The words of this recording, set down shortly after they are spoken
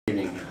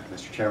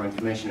Mr. Chairman,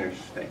 Commissioners,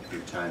 thank you for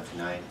your time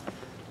tonight.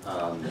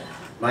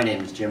 My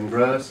name is Jim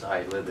Gross.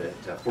 I live at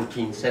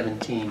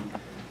 1417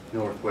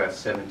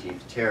 Northwest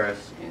 17th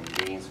Terrace in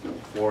Gainesville,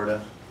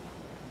 Florida.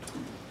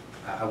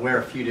 I wear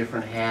a few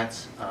different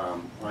hats.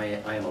 I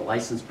am a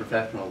licensed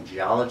professional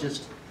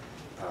geologist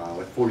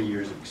with 40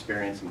 years of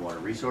experience in water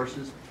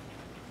resources.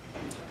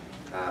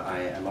 I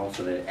am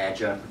also an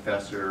adjunct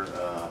professor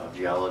of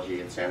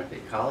geology at Santa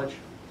Fe College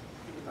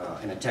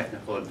and a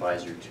technical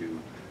advisor to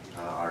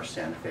our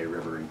Santa Fe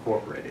River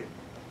Incorporated.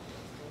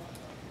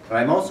 But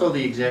I'm also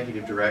the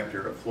executive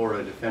director of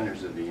Florida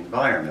Defenders of the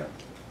Environment.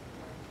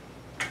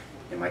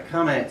 And my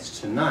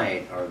comments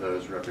tonight are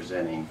those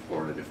representing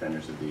Florida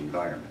Defenders of the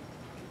Environment.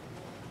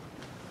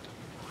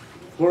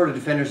 Florida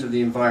Defenders of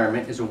the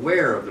Environment is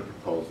aware of the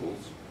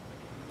proposals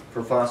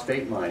for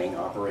phosphate mining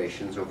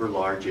operations over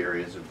large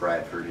areas of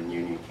Bradford and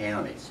Union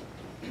counties.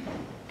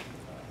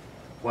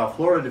 While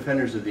Florida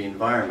Defenders of the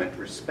Environment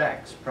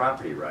respects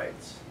property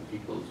rights and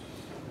people's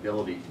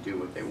ability to do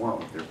what they want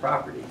with their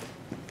property,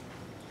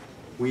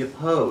 we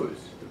oppose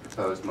the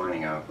proposed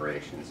mining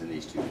operations in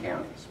these two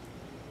counties.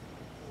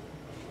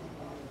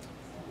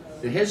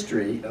 The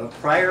history of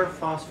prior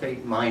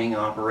phosphate mining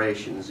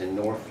operations in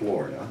North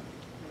Florida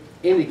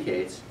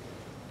indicates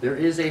there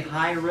is a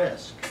high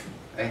risk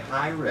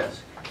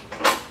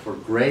for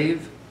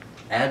grave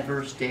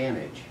adverse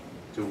damage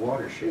to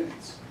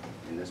watersheds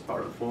in this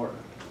part of Florida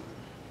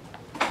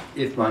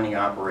if mining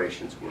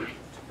operations were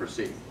to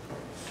proceed.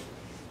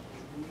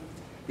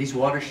 These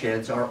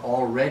watersheds are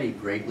already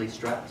greatly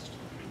stressed.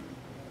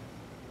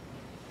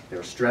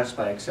 They're stressed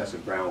by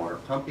excessive groundwater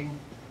pumping.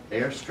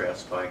 They are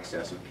stressed by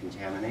excessive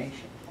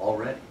contamination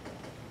already.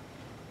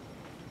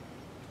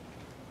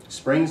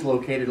 Springs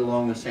located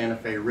along the Santa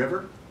Fe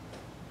River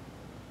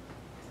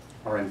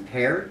are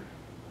impaired,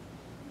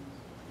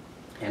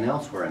 and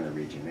elsewhere in the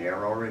region they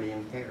are already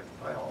impaired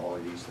by all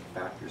of these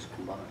factors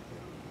combined.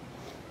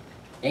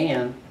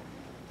 And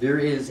there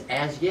is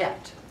as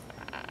yet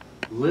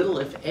little,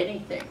 if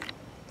anything,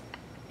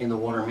 in the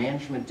Water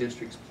Management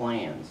District's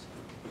plans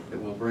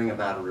that will bring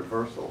about a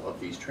reversal of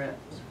these trends.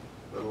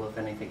 Little, if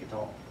anything at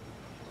all.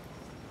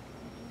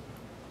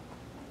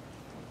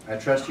 I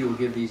trust you will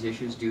give these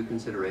issues due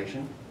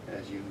consideration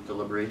as you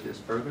deliberate this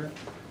further.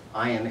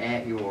 I am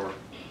at your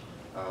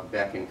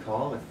beck and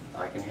call. If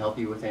I can help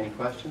you with any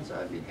questions,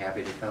 I'd be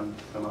happy to come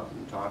up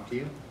and talk to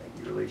you. Thank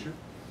you, Your Leisure.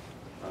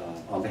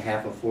 On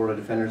behalf of Florida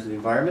Defenders of the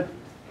Environment,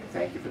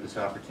 thank you for this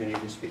opportunity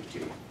to speak to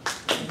you.